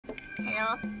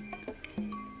Hello?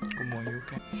 Kobo, are you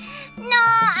okay? No,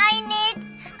 I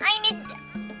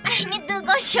need to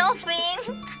go shopping.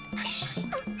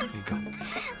 Here you go.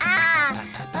 Ah.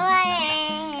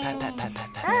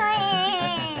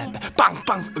 Bang,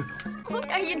 bang. What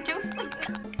are you doing?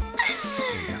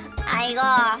 Here you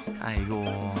go. Aigo.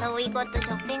 So we go to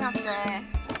shopping after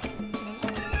this.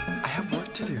 I have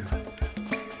work to do.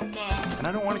 Okay. And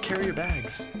I don't want to carry your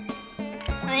bags.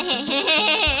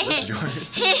 Yeah, Is this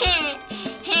yours? you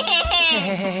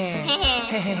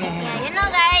know,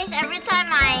 guys, every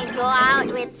time I go out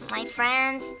with my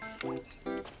friends,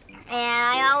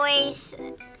 I always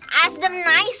ask them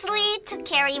nicely to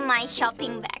carry my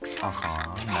shopping bags.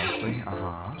 Nicely.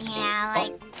 Yeah,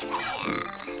 like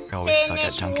I always suck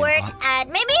at finish junking work pop. at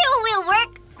maybe you will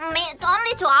work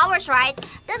only 2 hours, right?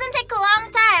 Doesn't take a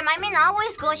long time. I mean, I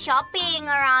always go shopping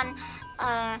around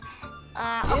a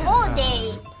whole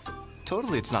day.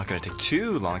 Totally, it's not gonna take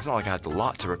too long. It's not like I had a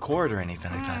lot to record or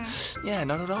anything like that. Yeah,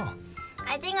 not at all.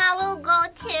 I think I'll go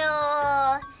to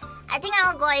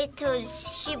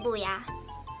Shibuya.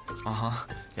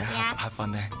 Yeah, have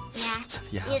fun there. Yeah.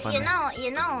 Yeah, have fun there.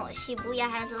 You know, Shibuya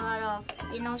has a lot of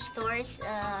stores,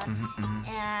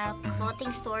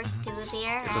 clothing stores too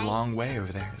there. It's right? a long way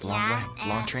over there. It's a long way.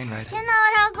 Long train ride. You know,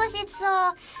 Ragus, it's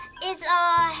a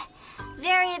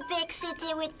very big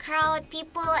city with crowd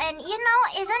people, and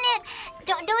isn't it?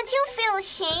 Don't you feel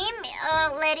shame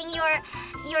letting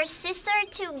your sister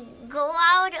to go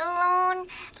out alone,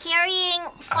 carrying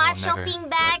 5 shopping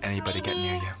bags? Let anybody maybe? get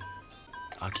near you.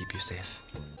 I'll keep you safe.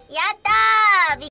 Yatta!